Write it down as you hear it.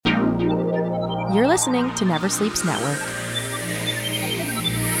You're listening to Never Sleeps Network.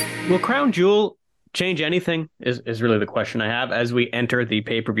 Will Crown Jewel change anything is really the question I have as we enter the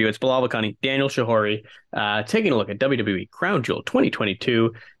pay-per-view. It's Bilal, Vakani, Daniel Shehori, taking a look at WWE Crown Jewel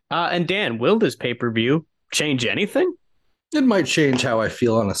 2022. And Dan, will this pay-per-view change anything? It might change how I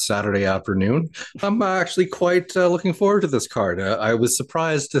feel on a Saturday afternoon. I'm actually quite looking forward to this card. I was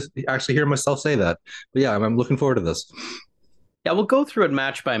surprised to actually hear myself say that. But yeah, I'm looking forward to this. Yeah, we'll go through it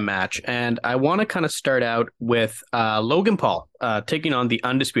match by match, and I want to kind of start out with Logan Paul taking on the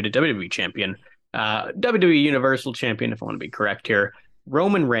undisputed WWE champion, WWE Universal Champion, if I want to be correct here,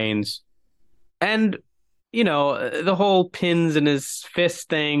 Roman Reigns. And, you know, the whole pins in his fist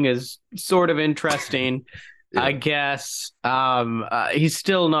thing is sort of interesting, yeah. I guess. He's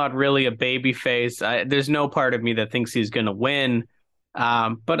still not really a babyface. There's no part of me that thinks he's going to win.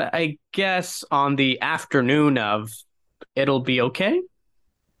 But I guess on the afternoon of, it'll be okay.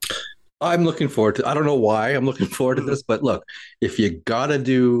 I'm looking forward to, I don't know why I'm looking forward to this, but look, if you gotta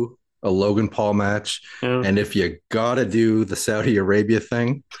do a Logan Paul match, and if you gotta do the Saudi Arabia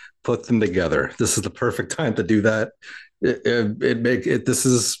thing, put them together. This is the perfect time to do that. This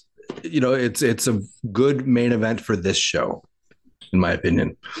is, you know, it's a good main event for this show, in my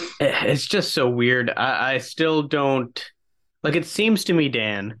opinion. It's just so weird. I still don't, like, it seems to me,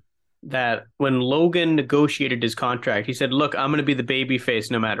 Dan, that when Logan negotiated his contract, he said, look, I'm going to be the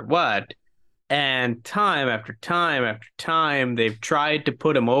babyface no matter what. And time after time after time, they've tried to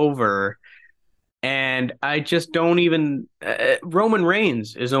put him over. And I just don't even... Roman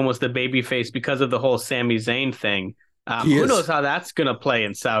Reigns is almost the babyface because of the whole Sami Zayn thing. Who knows how that's going to play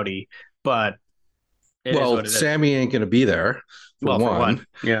in Saudi, but... Well, Sami ain't going to be there. For one.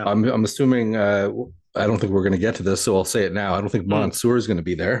 Yeah. I'm assuming... I don't think we're going to get to this, so I'll say it now. I don't think Mansoor is going to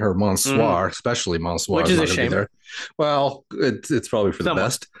be there, or Mansoor, especially Mansoor. Which is a shame. There. Well, it's probably for the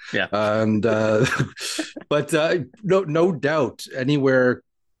best. Yeah. And but no doubt, anywhere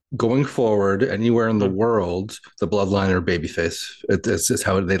going forward, anywhere in the world, the Bloodline are babyface. It's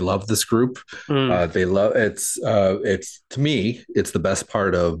how they love this group. They love it's to me, it's the best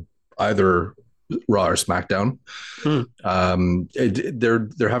part of either Raw or SmackDown.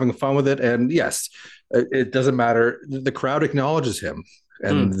 They're having fun with it, and yes, it doesn't matter. The crowd acknowledges him,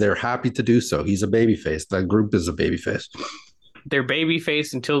 and they're happy to do so. He's a babyface. That group is a babyface. They're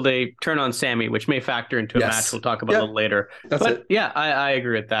babyface until they turn on Sami, which may factor into a match we'll talk about a little later. Yeah, I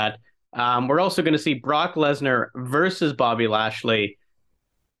agree with that. We're also going to see Brock Lesnar versus Bobby Lashley.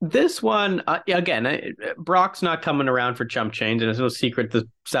 This one, again, Brock's not coming around for chump change, and it's no secret the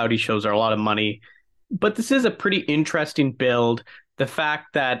Saudi shows are a lot of money. But this is a pretty interesting build. The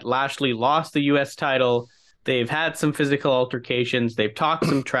fact that Lashley lost the U.S. title, they've had some physical altercations, they've talked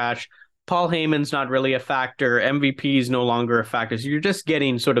some trash. Paul Heyman's not really a factor. MVP is no longer a factor. So you're just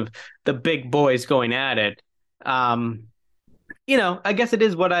getting sort of the big boys going at it. You know, I guess it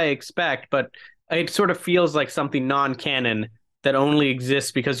is what I expect, but it sort of feels like something non-canon that only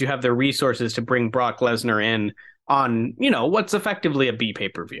exists because you have the resources to bring Brock Lesnar in on, you know, what's effectively a B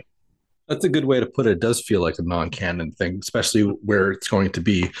pay-per-view. That's a good way to put it. It does feel like a non-canon thing, especially where it's going to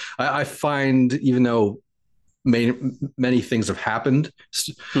be. I find, even though many things have happened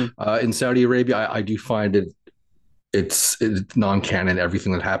in Saudi Arabia, I do find it's non-canon,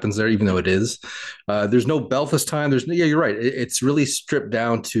 everything that happens there, even though it is. There's no belt this time. You're right. It's really stripped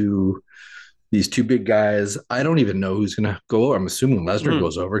down to these two big guys. I don't even know who's going to go over. I'm assuming Lesnar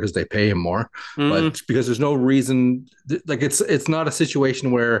goes over because they pay him more. But because there's no reason, like it's not a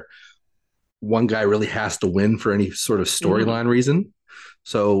situation where one guy really has to win for any sort of storyline reason.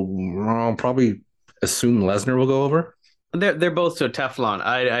 So I'll probably assume Lesnar will go over. They're both so Teflon.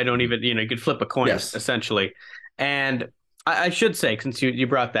 I don't even, you could flip a coin, essentially. And I should say, since you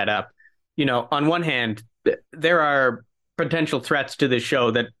brought that up, on one hand, there are potential threats to this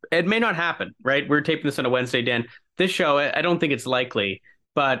show that it may not happen, right? We're taping this on a Wednesday, Dan. This show, I don't think it's likely,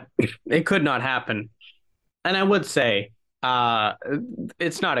 but it could not happen. And I would say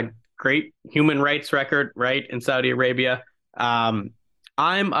it's not a great human rights record, right, in Saudi Arabia. I'm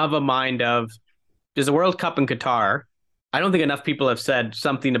of a mind of, there's a World Cup in Qatar. I don't think enough people have said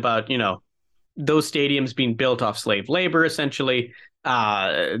something about, those stadiums being built off slave labor, essentially.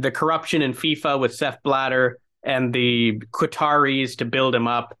 The corruption in FIFA with Sepp Blatter and the Qataris to build him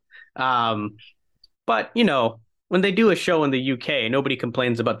up. But, when they do a show in the UK, nobody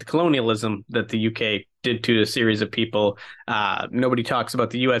complains about the colonialism that the UK did to a series of people. Nobody talks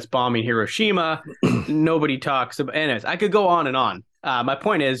about the US bombing Hiroshima. Nobody talks about... Anyways, I could go on and on. My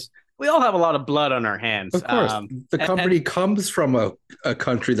point is, we all have a lot of blood on our hands. Of course. The company comes from a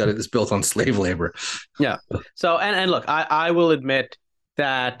country that is built on slave labor. Yeah. So, and look, I will admit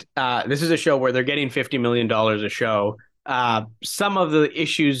that this is a show where they're getting $50 million a show. Some of the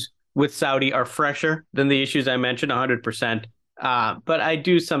issues with Saudi are fresher than the issues I mentioned, 100%. But I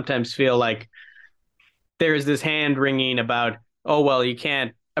do sometimes feel like there's this hand wringing about, oh, well, you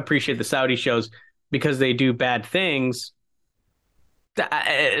can't appreciate the Saudi shows because they do bad things.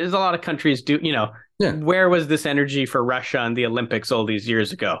 There's a lot of countries do, where was this energy for Russia and the Olympics all these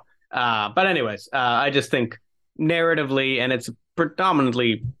years ago? But anyways, I just think narratively, and it's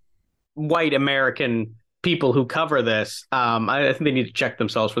predominantly white American people who cover this, I think they need to check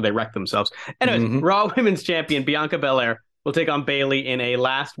themselves before they wreck themselves. Anyways, Raw Women's Champion Bianca Belair will take on Bayley in a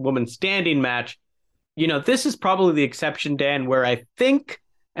last woman standing match. This is probably the exception, Dan, where I think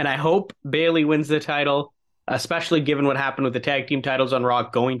and I hope Bayley wins the title, especially given what happened with the tag team titles on Raw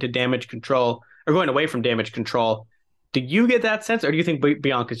going to Damage Control or going away from Damage Control. Do you get that sense, or do you think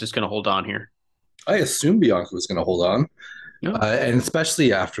Bianca's just going to hold on here? I assume Bianca was going to hold on. No. And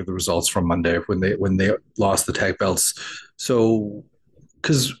especially after the results from Monday when they lost the tag belts. So,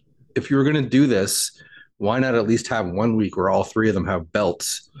 because if you were going to do this, why not at least have 1 week where all three of them have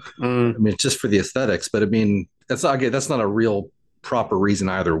belts? I mean, just for the aesthetics, but I mean, that's not a real proper reason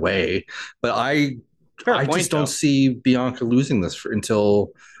either way. But I just don't see Bianca losing this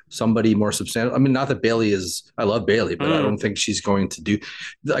until somebody more substantial. I mean, not that Bayley is, I love Bayley, but I don't think she's going to do,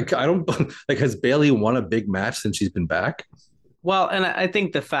 has Bayley won a big match since she's been back? Well, and I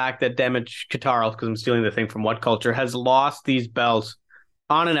think the fact that Damage Control, because I'm stealing the thing from What Culture, has lost these belts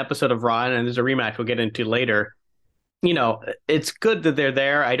on an episode of Raw, and there's a rematch we'll get into later. It's good that they're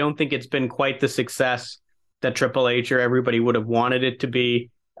there. I don't think it's been quite the success that Triple H or everybody would have wanted it to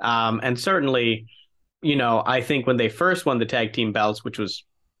be. And certainly, I think when they first won the tag team belts, which was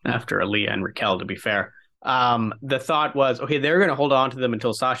after Aaliyah and Raquel, to be fair, the thought was, okay, they're going to hold on to them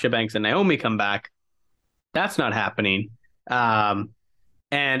until Sasha Banks and Naomi come back. That's not happening. And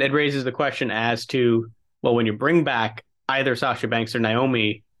it raises the question as to, well, when you bring back either Sasha Banks or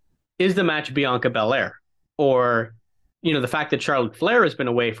Naomi, is the match Bianca Belair? Or, the fact that Charlotte Flair has been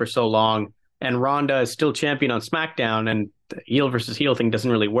away for so long and Ronda is still champion on SmackDown and the heel versus heel thing doesn't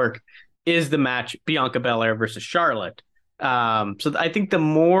really work, is the match Bianca Belair versus Charlotte? So I think the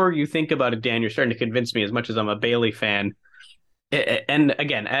more you think about it, Dan, you're starting to convince me, as much as I'm a Bayley fan. And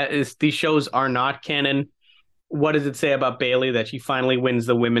again, as these shows are not canon, what does it say about Bayley that she finally wins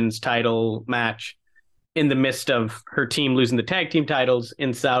the women's title match in the midst of her team losing the tag team titles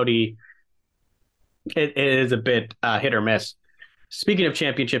in Saudi? It is a bit hit or miss. Speaking of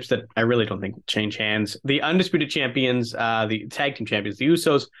championships that I really don't think will change hands, the Undisputed champions, the tag team champions, the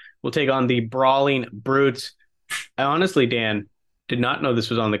Usos, will take on the Brawling Brutes. I honestly, Dan, did not know this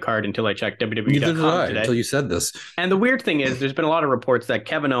was on the card until I checked WWE.com today. Until you said this. And the weird thing is, there's been a lot of reports that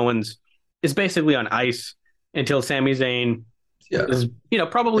Kevin Owens is basically on ice until Sami Zayn is,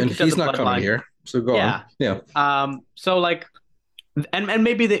 probably. And he's not coming here, so go on. Yeah. So and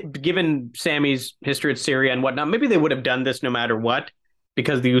maybe given Sami's history at Syria and whatnot, maybe they would have done this no matter what,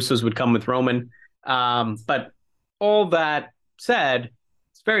 because the Usos would come with Roman. But all that said,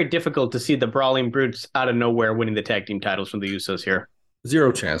 it's very difficult to see the Brawling Brutes out of nowhere winning the tag team titles from the Usos here.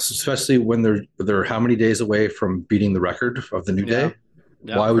 Zero chance, especially when they're how many days away from beating the record of the New Day?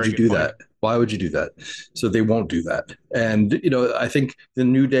 Yeah, why would you do that? Why would you do that? So they won't do that. And, I think the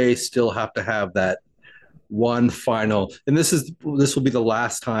New Day still have to have that one final, and this will be the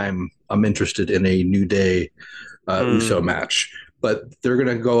last time I'm interested in a New Day Uso match, but they're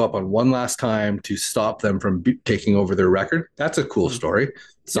going to go up on one last time to stop them from taking over their record. That's a cool story,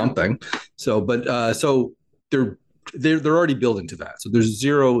 something. Yeah. So they're already building to that. So there's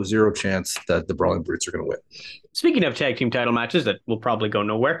zero chance that the Brawling Brutes are going to win. Speaking of tag team title matches that will probably go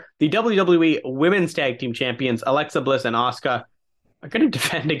nowhere, the WWE Women's Tag Team Champions Alexa Bliss and Asuka are going to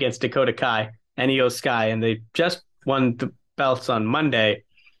defend against Dakota Kai and IYO SKY, and they just won the belts on Monday.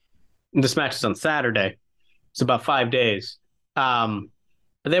 This match is on Saturday. It's about 5 days.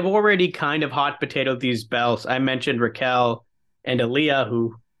 They've already kind of hot potatoed these belts. I mentioned Raquel and Aaliyah,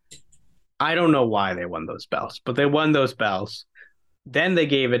 who I don't know why they won those belts, but they won those belts. Then they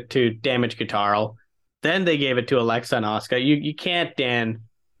gave it to Damage Control. Then they gave it to Alexa and Asuka. You can't, Dan,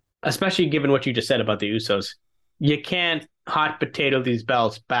 especially given what you just said about the Usos, you can't hot potato these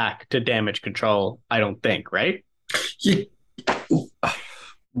belts back to Damage Control, I don't think, right?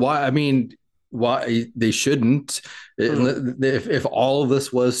 Why? I mean, why they shouldn't? If all of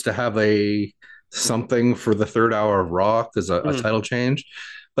this was to have something for the third hour of Raw as a title change,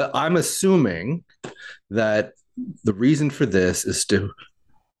 but I'm assuming that the reason for this is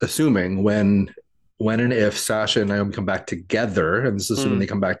assuming when and if Sasha and Naomi come back together, and this is assuming they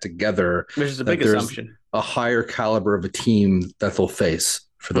come back together, which is a big assumption. a higher caliber of a team that they'll face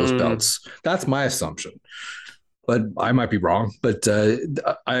for those belts. That's my assumption, but I might be wrong. But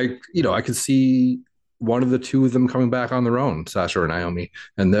I could see one of the two of them coming back on their own, Sasha or Naomi,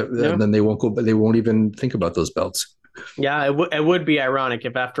 and then they won't go, but they won't even think about those belts. Yeah, it would be ironic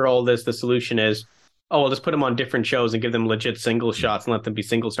if after all this, the solution is, oh, we'll just put them on different shows and give them legit single shots and let them be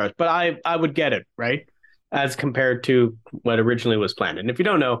single stars. But I would get it, right? As compared to what originally was planned. And if you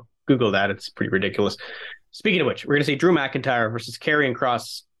don't know, Google that. It's pretty ridiculous. Speaking of which, we're going to see Drew McIntyre versus Karrion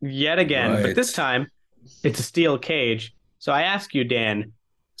Kross yet again, right. But this time it's a steel cage. So I ask you, Dan,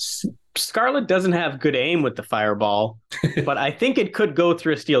 Scarlett doesn't have good aim with the fireball, but I think it could go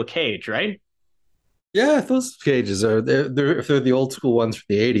through a steel cage, right? Yeah, those cages are if they're the old school ones from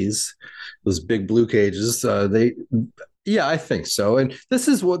the 80s, those big blue cages. I think so. And this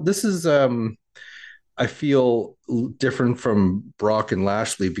is I feel different from Brock and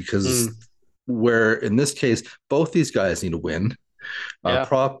Lashley because where in this case both these guys need to win.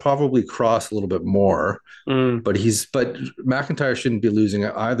 Probably Kross a little bit more, but McIntyre shouldn't be losing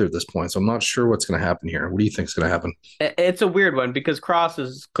at either at this point. So I'm not sure what's going to happen here. What do you think is going to happen? It's a weird one because Kross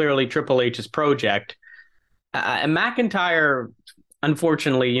is clearly Triple H's project. And McIntyre,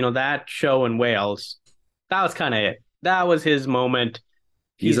 unfortunately, that show in Wales, that was kind of it. That was his moment.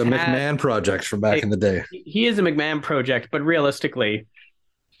 He's a McMahon project from back in the day. He is a McMahon project, but realistically,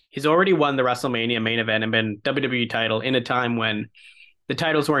 he's already won the WrestleMania main event and been WWE title in a time when the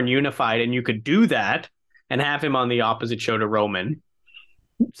titles weren't unified, and you could do that and have him on the opposite show to Roman.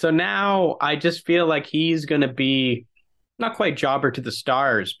 So now I just feel like he's going to be not quite jobber to the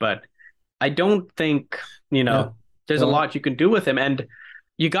stars, but I don't think, there's a lot you can do with him. And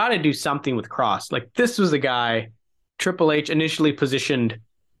you got to do something with Kross. Like, this was a guy Triple H initially positioned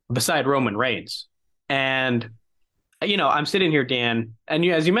beside Roman Reigns. And, I'm sitting here, Dan, and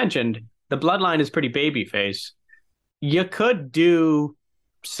as you mentioned, the bloodline is pretty babyface. You could do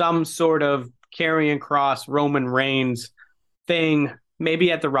some sort of Karrion Kross, Roman Reigns thing,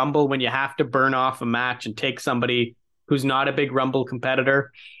 maybe at the Rumble when you have to burn off a match and take somebody who's not a big Rumble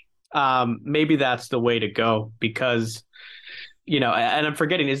competitor. Maybe that's the way to go because, and I'm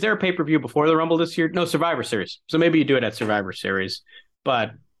forgetting, is there a pay-per-view before the Rumble this year? No, Survivor Series. So maybe you do it at Survivor Series,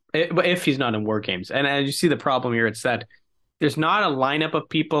 but if he's not in War Games. And as you see the problem here, it's that there's not a lineup of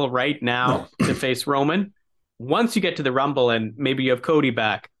people right now to face Roman. Once you get to the Rumble and maybe you have Cody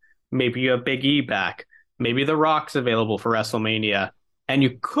back, maybe you have Big E back, maybe The Rock's available for WrestleMania, and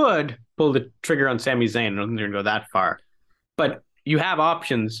you could pull the trigger on Sami Zayn. I don't think they're going to go that far. But you have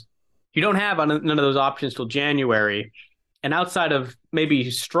options. You don't have none of those options till January. And outside of maybe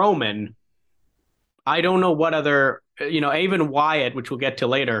Strowman, I don't know what other, even Wyatt, which we'll get to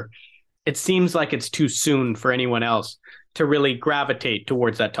later, it seems like it's too soon for anyone else to really gravitate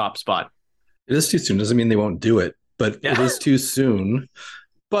towards that top spot. It is too soon. Doesn't mean they won't do it, but it is too soon.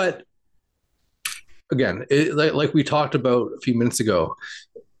 But again, like we talked about a few minutes ago,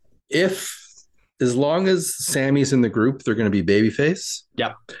 as long as Sammy's in the group, they're going to be babyface.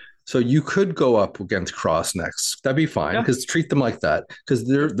 Yeah. So you could go up against Kross next. That'd be fine because treat them like that because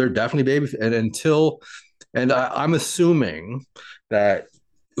they're definitely baby. And I'm assuming that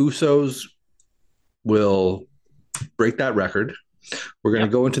Usos will break that record. We're going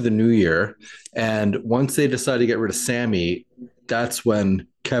to go into the new year. And once they decide to get rid of Sami, that's when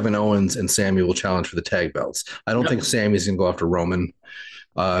Kevin Owens and Sami will challenge for the tag belts. I don't think Sami's going to go after Roman.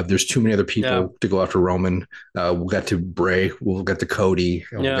 There's too many other people to go after Roman. We'll get to Bray. We'll get to Cody.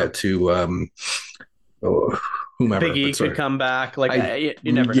 And we'll get to whomever. Big E could come back. You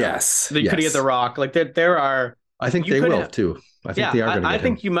never know. Yes. They could get The Rock. Like there are. I think they will too. I think they are going to. I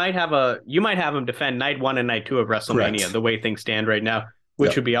think you might have him defend night 1 and night 2 of WrestleMania. Correct. The way things stand right now,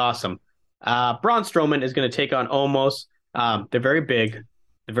 which would be awesome. Braun Strowman is going to take on Omos. They're very big.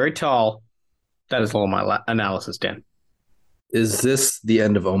 They're very tall. That is all my analysis, Dan. Is this the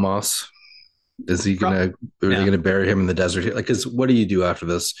end of Omos? Is he gonna? Are they gonna bury him in the desert? Like, what do you do after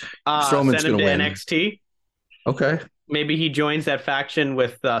this? Strowman's gonna win NXT. Okay. Maybe he joins that faction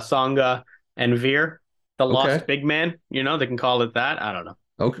with Songa and Veer, the Lost Big Man. They can call it that. I don't know.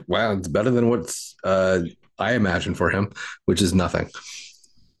 Okay. Wow, it's better than what's I imagine for him, which is nothing.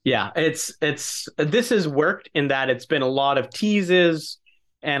 Yeah, this has worked in that it's been a lot of teases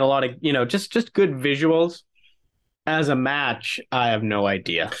and a lot of just good visuals. As a match, I have no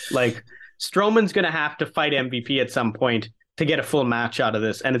idea. Like, Strowman's going to have to fight MVP at some point to get a full match out of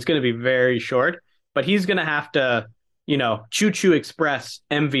this, and it's going to be very short, but he's going to have to, choo-choo express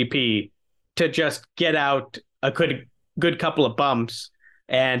MVP to just get out a good couple of bumps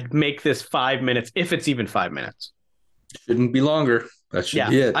and make this 5 minutes, if it's even 5 minutes. Shouldn't be longer. That should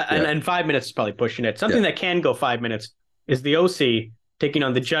be it. And 5 minutes is probably pushing it. Something that can go 5 minutes is the OC taking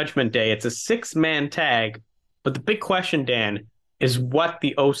on the Judgment Day. It's a 6-man tag, but the big question, Dan, is what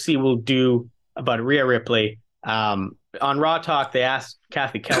the OC will do about Rhea Ripley. On Raw Talk, they asked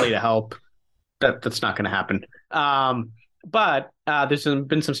Kathy Kelly to help. That's not going to happen. But there's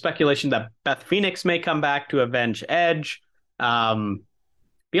been some speculation that Beth Phoenix may come back to avenge Edge. Beyond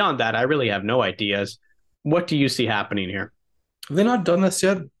that, I really have no ideas. What do you see happening here? Have they not done this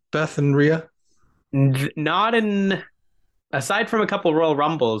yet, Beth and Rhea? Not in... Aside from a couple Royal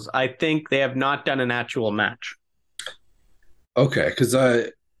Rumbles, I think they have not done an actual match. Okay, because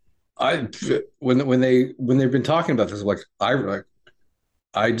when they've been talking about this,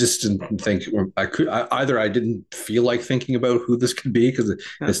 I just didn't think I could. I didn't feel like thinking about who this could be because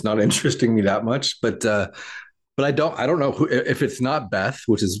it's not interesting me that much. But I don't know who, if it's not Beth,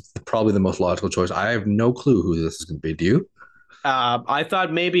 which is probably the most logical choice. I have no clue who this is going to be. Do you? I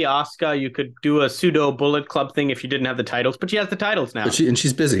thought maybe Asuka, you could do a pseudo Bullet Club thing if you didn't have the titles, but she has the titles now. And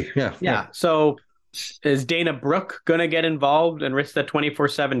she's busy. Yeah. So is Dana Brooke going to get involved and risk that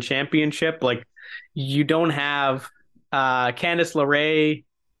 24/7 championship? Like, you don't have Candice LeRae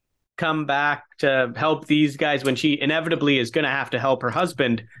come back to help these guys when she inevitably is going to have to help her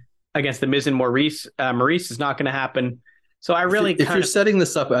husband against the Miz and Maurice. Maurice is not going to happen. So I really if you're setting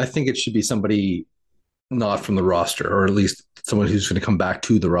this up, I think it should be somebody not from the roster, or at least someone who's going to come back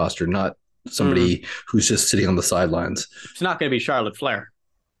to the roster, not somebody who's just sitting on the sidelines. It's not going to be Charlotte Flair.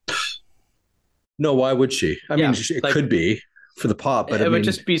 No, why would she? I mean, it could be for the pop, but it would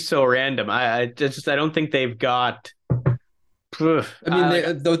just be so random. I don't think they've got.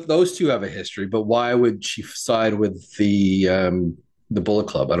 Those two have a history, but why would she side with the Bullet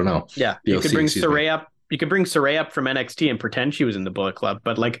Club? I don't know. Yeah, you could bring Saray up. You could bring Saray up from NXT and pretend she was in the Bullet Club,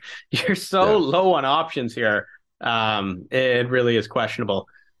 but like, you're so low on options here. It really is questionable.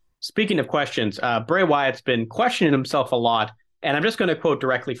 Speaking of questions, Bray Wyatt's been questioning himself a lot, and I'm just going to quote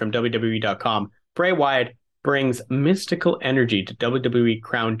directly from WWE.com. Bray Wyatt brings mystical energy to WWE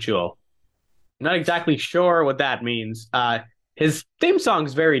Crown Jewel. Not exactly sure what that means. His theme song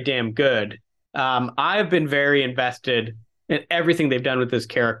is very damn good. I've been very invested in everything they've done with this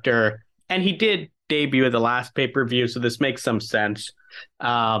character, and he did debut at the last pay-per-view, so this makes some sense.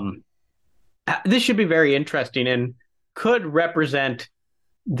 This should be very interesting and could represent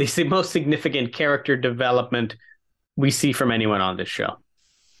the most significant character development we see from anyone on this show.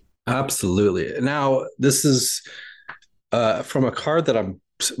 Absolutely. Now, this is from a card that I'm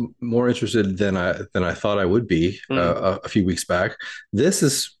more interested than I thought I would be a few weeks back. This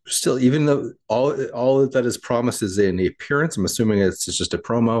is still, even though all that is promised is an appearance, I'm assuming it's just a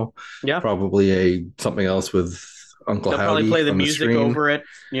promo. Yeah, probably something else with Uncle Howdy. They'll probably play the music over it,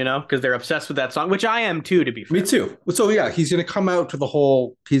 because they're obsessed with that song, which I am too, to be fair. Me too. So yeah, he's going to come out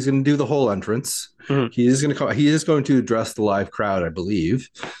to he's going to do the whole entrance. Mm-hmm. He is going to address the live crowd, I believe.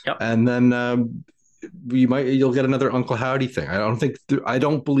 Yep. And then you'll get another Uncle Howdy thing. I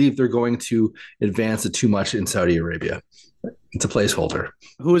don't believe they're going to advance it too much in Saudi Arabia. It's a placeholder.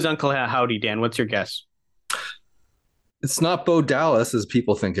 Who is Uncle Howdy, Dan? What's your guess? It's not Bo Dallas as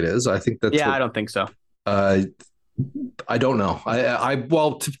people think it is. I think that's I don't think so. I don't know.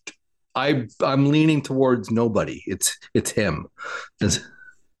 I'm leaning towards nobody. It's him.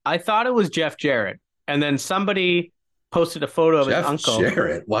 I thought it was Jeff Jarrett, and then somebody posted a photo of his uncle.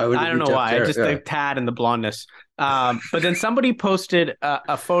 Jarrett. Why would I don't know Jeff why? Jarrett? I just think Tad and the blondness. But then somebody posted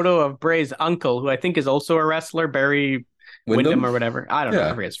a photo of Bray's uncle, who I think is also a wrestler, Barry Windham or whatever. I don't know.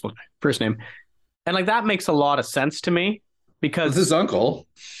 I forget his first name. And like, that makes a lot of sense to me because it's his uncle.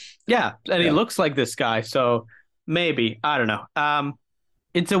 Yeah, and he looks like this guy, so maybe, I don't know.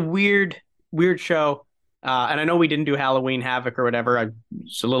 It's a weird show. And I know we didn't do Halloween Havoc or whatever. I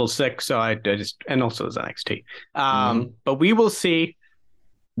was a little sick, so I just, and also it was NXT. But we will see.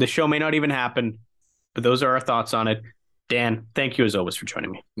 The show may not even happen, but those are our thoughts on it. Dan, thank you as always for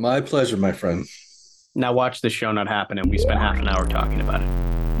joining me. My pleasure, my friend. Now watch the show not happen, and we spent half an hour talking about it.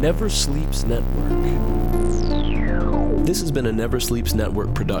 Never Sleeps Network. This has been a Never Sleeps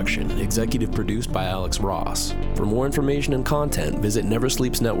Network production, executive produced by Alex Ross. For more information and content, visit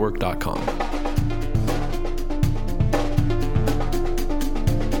neversleepsnetwork.com.